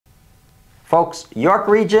Folks, York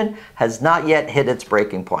Region has not yet hit its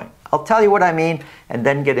breaking point. I'll tell you what I mean and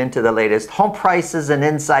then get into the latest home prices and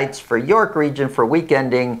insights for York Region for week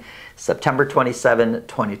ending September 27,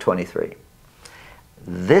 2023.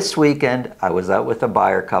 This weekend, I was out with a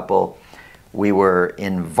buyer couple. We were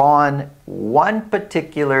in Vaughan, one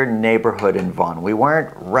particular neighborhood in Vaughan. We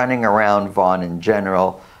weren't running around Vaughan in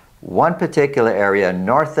general. One particular area,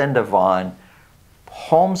 north end of Vaughan.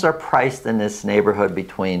 Homes are priced in this neighborhood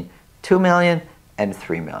between $2 million and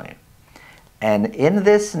 $3 million. And in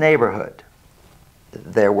this neighborhood,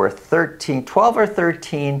 there were 12 or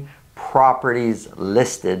 13 properties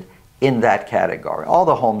listed in that category. All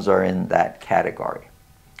the homes are in that category.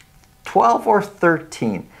 12 or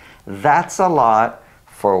 13, that's a lot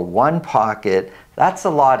for one pocket. That's a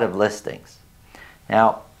lot of listings.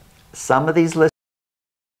 Now, some of these listings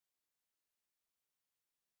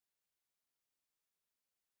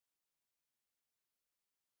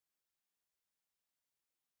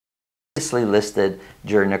listed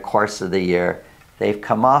during the course of the year, they've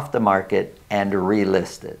come off the market and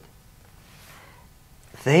relisted.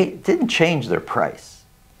 They didn't change their price.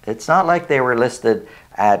 It's not like they were listed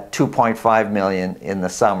at 2.5 million in the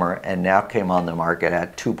summer and now came on the market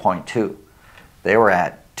at 2.2. They were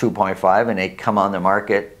at 2.5 and they come on the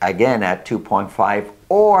market again at 2.5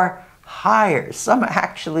 or higher. Some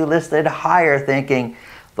actually listed higher thinking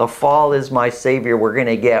the fall is my savior, we're going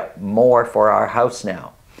to get more for our house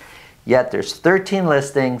now. Yet there's 13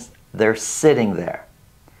 listings, they're sitting there.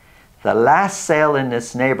 The last sale in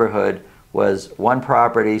this neighborhood was one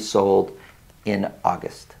property sold in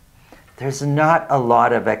August. There's not a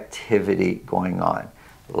lot of activity going on.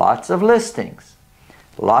 Lots of listings,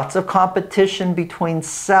 lots of competition between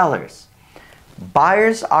sellers.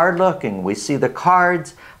 Buyers are looking. We see the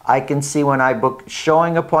cards. I can see when I book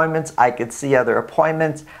showing appointments, I could see other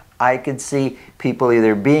appointments. I could see people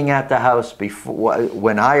either being at the house before,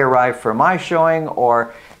 when I arrive for my showing,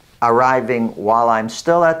 or arriving while I'm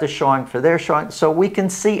still at the showing for their showing. So we can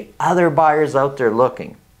see other buyers out there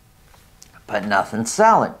looking, but nothing's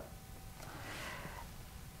selling.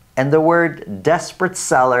 And the word desperate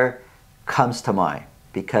seller comes to mind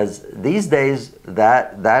because these days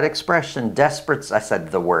that expression, desperate, I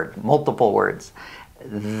said the word, multiple words,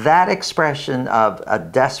 that expression of a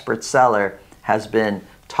desperate seller has been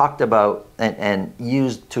talked about and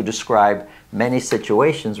used to describe many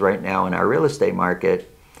situations right now in our real estate market,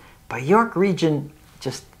 but York Region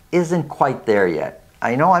just isn't quite there yet.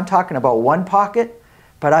 I know I'm talking about one pocket,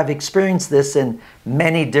 but I've experienced this in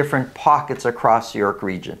many different pockets across York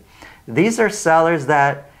Region. These are sellers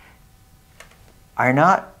that are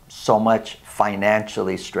not so much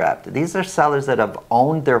financially strapped. These are sellers that have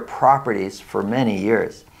owned their properties for many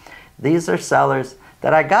years. These are sellers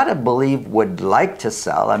that I gotta believe would like to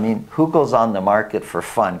sell. I mean, who goes on the market for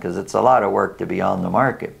fun? Because it's a lot of work to be on the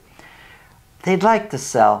market. They'd like to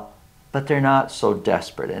sell, but they're not so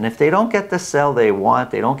desperate. And if they don't get the sale they want,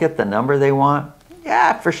 they don't get the number they want,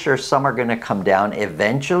 yeah, for sure, some are gonna come down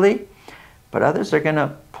eventually, but others are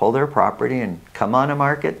gonna pull their property and come on the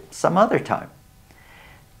market some other time.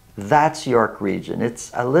 That's York Region. It's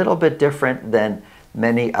a little bit different than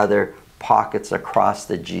many other pockets across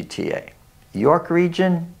the GTA. York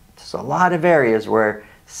Region, there's a lot of areas where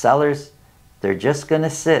sellers, they're just going to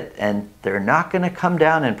sit and they're not going to come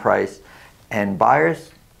down in price, and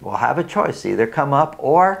buyers will have a choice, either come up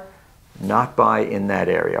or not buy in that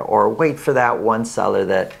area, or wait for that one seller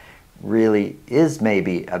that really is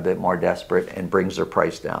maybe a bit more desperate and brings their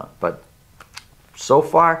price down. But so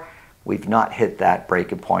far, we've not hit that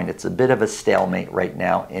breaking point. It's a bit of a stalemate right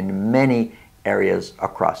now in many areas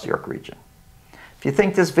across York Region. If you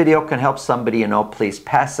think this video can help somebody you know, please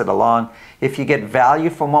pass it along. If you get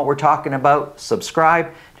value from what we're talking about,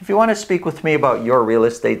 subscribe. If you want to speak with me about your real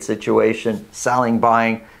estate situation, selling,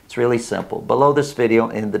 buying, it's really simple. Below this video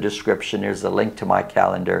in the description, there's a link to my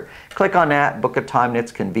calendar. Click on that, book a time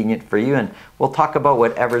that's convenient for you, and we'll talk about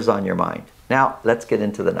whatever's on your mind. Now, let's get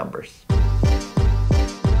into the numbers.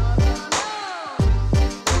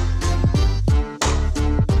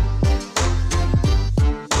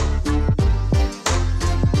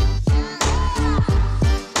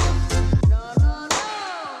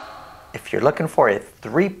 If you're looking for a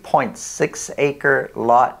 3.6 acre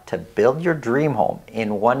lot to build your dream home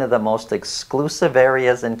in one of the most exclusive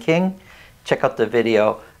areas in King, check out the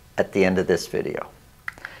video at the end of this video.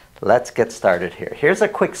 Let's get started here. Here's a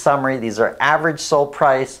quick summary. These are average sold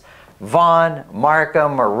price, Vaughan,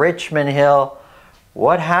 Markham, Richmond Hill.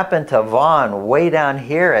 What happened to Vaughan way down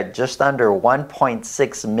here at just under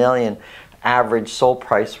 1.6 million average sold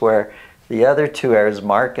price, where The other two areas,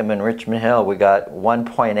 Markham and Richmond Hill, we got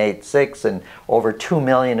 1.86 and over 2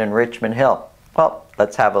 million in Richmond Hill. Well,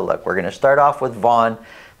 let's have a look. We're going to start off with Vaughan.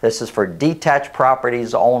 This is for detached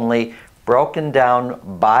properties only, broken down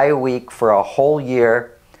by week for a whole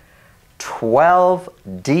year. 12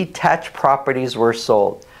 detached properties were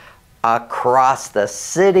sold across the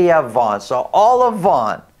city of Vaughan. So all of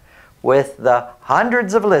Vaughan, with the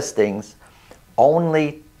hundreds of listings,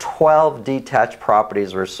 only 12 detached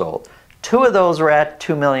properties were sold. 2 of those were at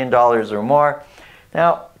 $2 million or more.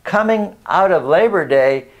 Now, coming out of Labor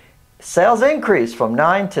Day, sales increased from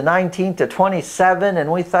 9 to 19 to 27,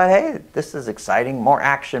 and we thought, hey, this is exciting, more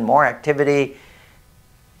action, more activity.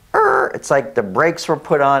 It's like the brakes were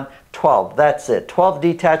put on. 12, that's it. 12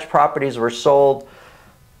 detached properties were sold.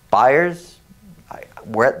 Buyers,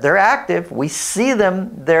 they're active. We see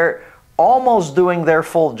them. They're almost doing their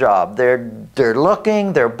full job. They're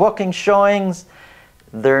looking, they're booking showings.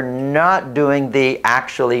 They're not doing the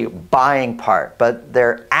actually buying part, but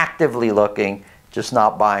they're actively looking, just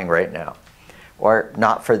not buying right now, or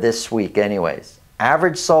not for this week anyways.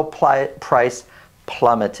 Average sold price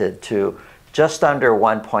plummeted to just under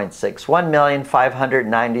 1.6,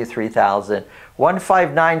 1,593,000,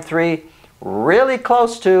 1,593, really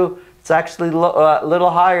close to. It's actually a little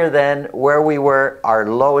higher than where we were, our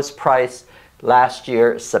lowest price last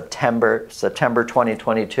year, September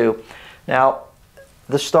 2022. Now,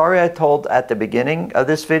 the story I told at the beginning of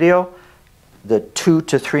this video, the $2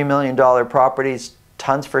 to $3 million properties,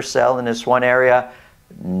 tons for sale in this one area,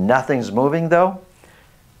 nothing's moving though.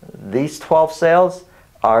 These 12 sales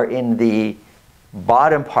are in the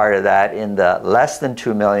bottom part of that, in the less than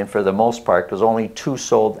 2 million for the most part, because only 2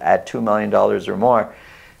 sold at $2 million or more.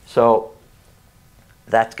 So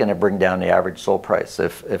that's going to bring down the average sold price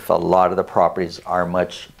if a lot of the properties are more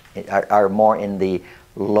in the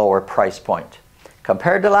lower price point.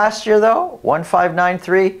 Compared to last year though,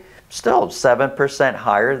 1,593, still 7%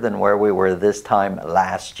 higher than where we were this time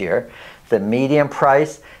last year. The median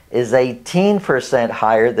price is 18%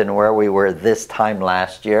 higher than where we were this time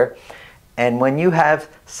last year. And when you have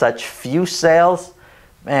such few sales,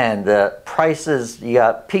 man, the prices, you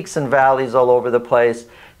got peaks and valleys all over the place.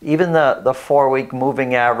 Even the 4-week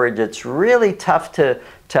moving average, it's really tough to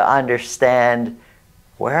understand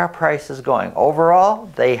where are prices going. Overall,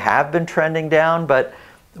 they have been trending down, but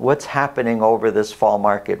what's happening over this fall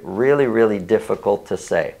market, really, really difficult to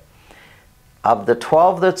say. Of the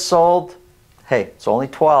 12 that sold, hey, it's only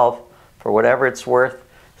 12 for whatever it's worth.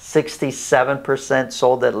 67%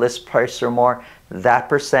 sold at list price or more. That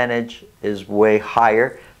percentage is way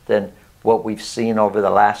higher than what we've seen over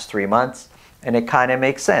the last 3 months. And it kind of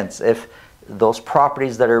makes sense. If those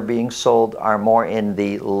properties that are being sold are more in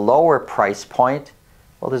the lower price point,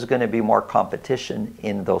 well, there's going to be more competition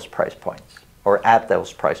in those price points or at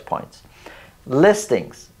those price points.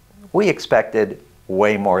 Listings. We expected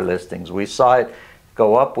way more listings. We saw it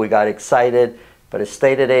go up. We got excited, but it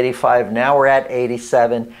stayed at 85. Now we're at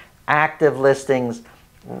 87. Active listings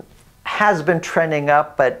has been trending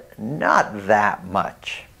up, but not that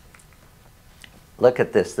much. Look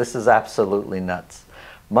at this. This is absolutely nuts.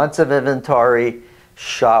 Months of inventory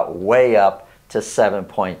shot way up to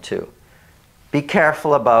 7.2. Be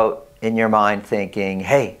careful about, in your mind, thinking,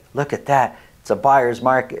 hey, look at that. It's a buyer's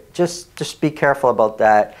market. Just be careful about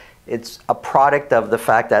that. It's a product of the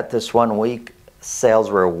fact that this 1 week sales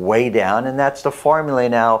were way down, and that's the formula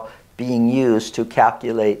now being used to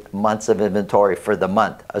calculate months of inventory for the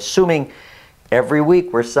month. Assuming every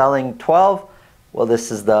week we're selling 12, well,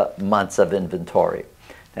 this is the months of inventory.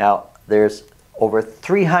 Now, there's over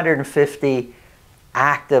 350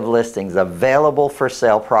 active listings available for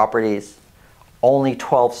sale properties. Only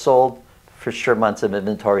 12 sold. For sure, months of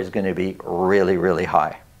inventory is going to be really, really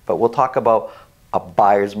high. But we'll talk about a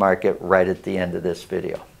buyer's market right at the end of this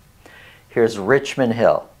video. Here's Richmond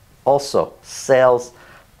Hill. Also, sales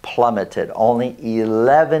plummeted. Only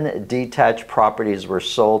 11 detached properties were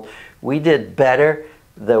sold. We did better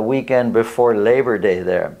the weekend before Labor Day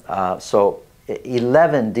there. So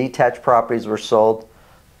 11 detached properties were sold.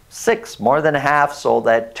 6, more than half, sold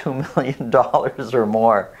at $2 million or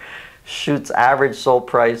more. Shoots average sold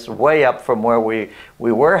price way up from where we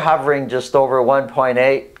were hovering just over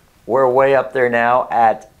 1.8. We're way up there now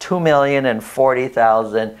at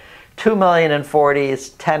 $2,040,000. $2,040,000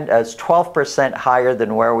 is 12% higher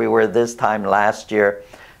than where we were this time last year.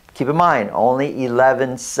 Keep in mind, only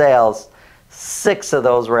 11 sales. 6 of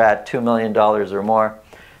those were at $2 million or more.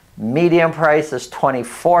 Median price is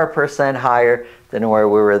 24% higher than where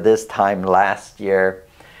we were this time last year.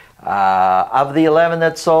 Of the 11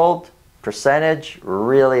 that sold, percentage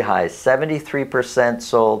really high, 73%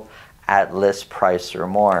 sold at list price or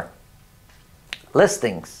more.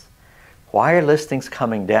 Listings. Why are listings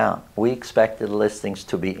coming down? We expected listings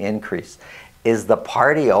to be increased. Is the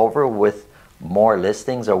party over with more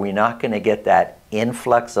listings? Are we not going to get that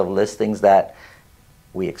influx of listings that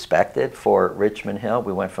we expected for Richmond Hill?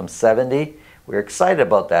 We went from 70. We were excited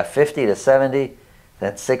about that. 50 to 70,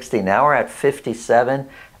 then 60. Now we're at 57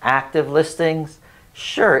 active listings.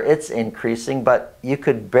 Sure, it's increasing, but you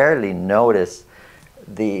could barely notice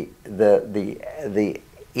the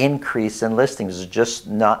increase in listings. There's just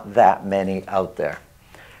not that many out there.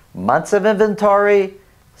 Months of inventory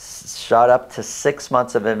shot up to 6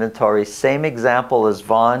 months of inventory. Same example as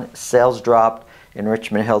Vaughan. Sales dropped in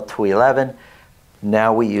Richmond Hill to 11.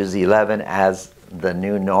 Now we use 11 as the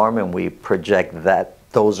new norm, and we project that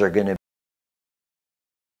those are going to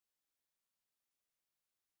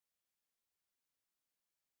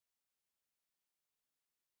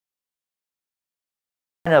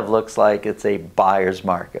kind of looks like it's a buyer's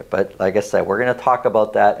market. But like I said, we're going to talk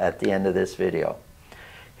about that at the end of this video.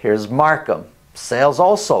 Here's Markham. Sales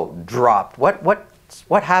also dropped.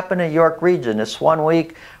 What happened in York region? This 1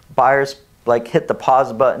 week, buyers like hit the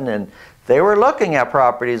pause button and they were looking at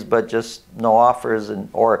properties, but just no offers,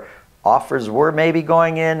 or offers were maybe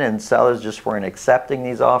going in and sellers just weren't accepting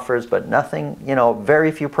these offers, but nothing,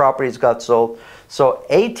 very few properties got sold. So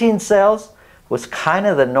 18 sales was kind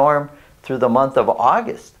of the norm through the month of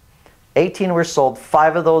August. 18 were sold.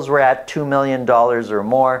 5 of those were at $2 million or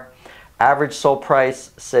more. Average sold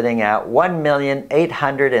price sitting at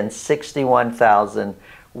 $1,861,000.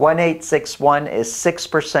 1861 is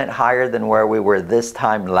 6% higher than where we were this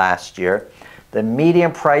time last year. The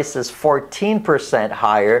median price is 14%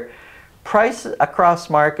 higher. Price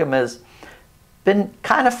across Markham has been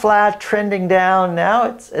kind of flat, trending down.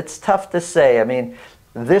 Now it's tough to say. I mean,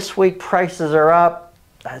 this week prices are up.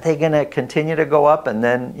 Are they going to continue to go up, and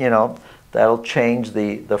then that'll change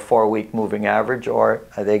the 4-week moving average, or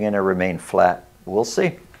are they going to remain flat? We'll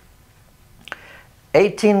see.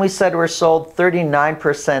 18 we said were sold.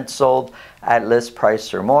 39% sold at list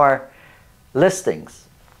price or more. Listings,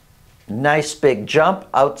 nice big jump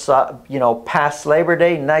outside, past Labor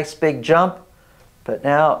Day, nice big jump. But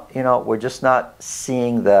now, we're just not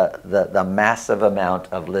seeing the massive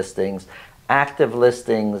amount of listings. Active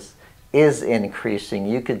listings is increasing.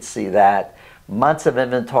 You could see that. Months of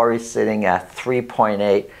inventory sitting at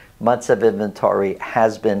 3.8. Months of inventory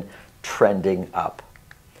has been trending up.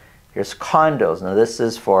 Here's condos. Now this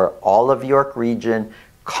is for all of York region.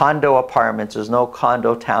 Condo apartments. There's no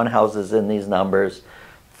condo townhouses in these numbers.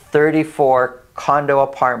 34 condo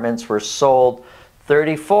apartments were sold.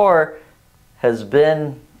 34 has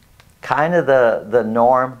been kind of the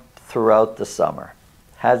norm throughout the summer.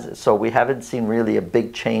 So we haven't seen really a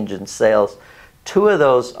big change in sales. 2 of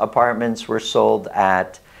those apartments were sold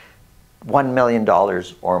at $1 million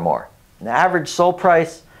or more. The average sold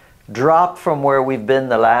price dropped from where we've been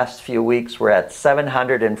the last few weeks. We're at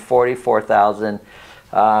 $744,000.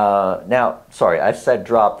 Now, sorry, I said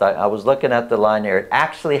dropped. I was looking at the line here. It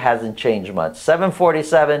actually hasn't changed much.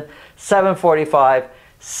 747, 745,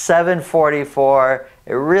 744.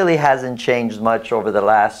 It really hasn't changed much over the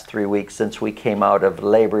last 3 weeks since we came out of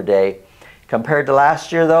Labor Day. Compared to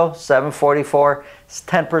last year, though, 744 is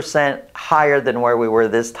 10% higher than where we were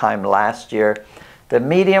this time last year. The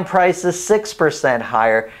median price is 6%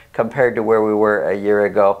 higher compared to where we were a year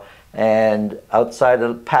ago. And outside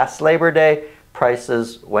of past Labor Day,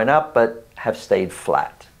 prices went up but have stayed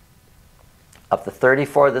flat. Of the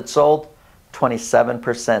 34 that sold,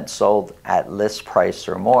 27% sold at list price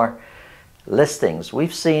or more. Listings,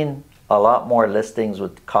 we've seen a lot more listings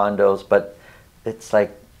with condos, but it's like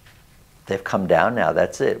they've come down now.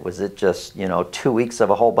 That's it. Was it just 2 weeks of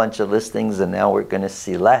a whole bunch of listings and now we're going to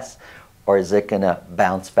see less, or is it going to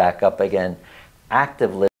bounce back up again? Active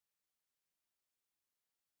listings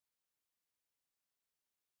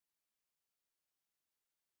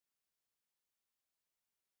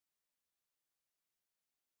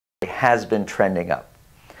has been trending up.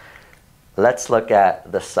 Let's look at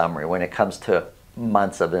the summary when it comes to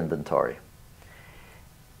months of inventory.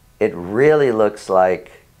 It really looks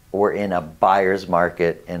like we're in a buyer's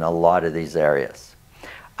market in a lot of these areas.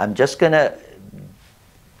 I'm just going to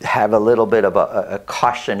have a little bit of a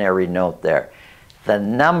cautionary note there. The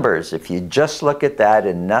numbers, if you just look at that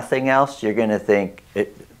and nothing else, you're going to think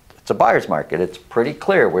it's a buyer's market. It's pretty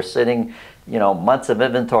clear. We're sitting, months of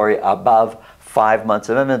inventory above 5 months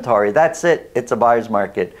of inventory. That's it. It's a buyer's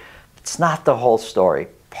market. It's not the whole story.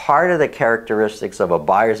 Part of the characteristics of a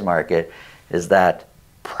buyer's market is that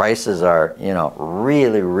prices are,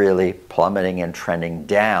 really, really plummeting and trending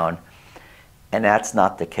down. And that's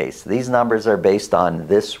not the case. These numbers are based on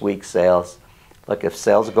this week's sales. Look, if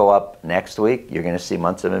sales go up next week, you're going to see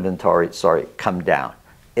months of inventory, come down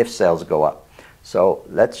if sales go up. So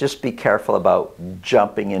let's just be careful about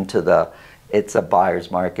jumping into it's a buyer's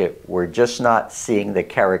market. We're just not seeing the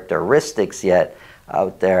characteristics yet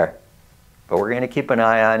out there, but we're going to keep an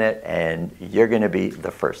eye on it, and you're going to be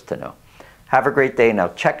the first to know. Have a great day. Now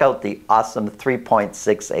check out the awesome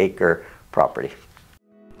 3.6 acre property.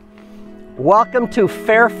 Welcome to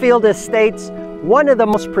Fairfield Estates, one of the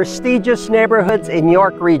most prestigious neighborhoods in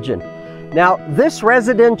York Region. Now, this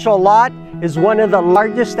residential lot is one of the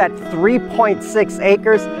largest at 3.6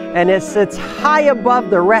 acres, and it sits high above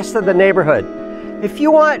the rest of the neighborhood. If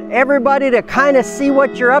you want everybody to kind of see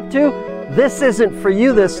what you're up to, this isn't for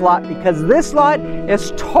you, this lot, because this lot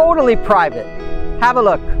is totally private. Have a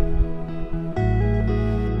look.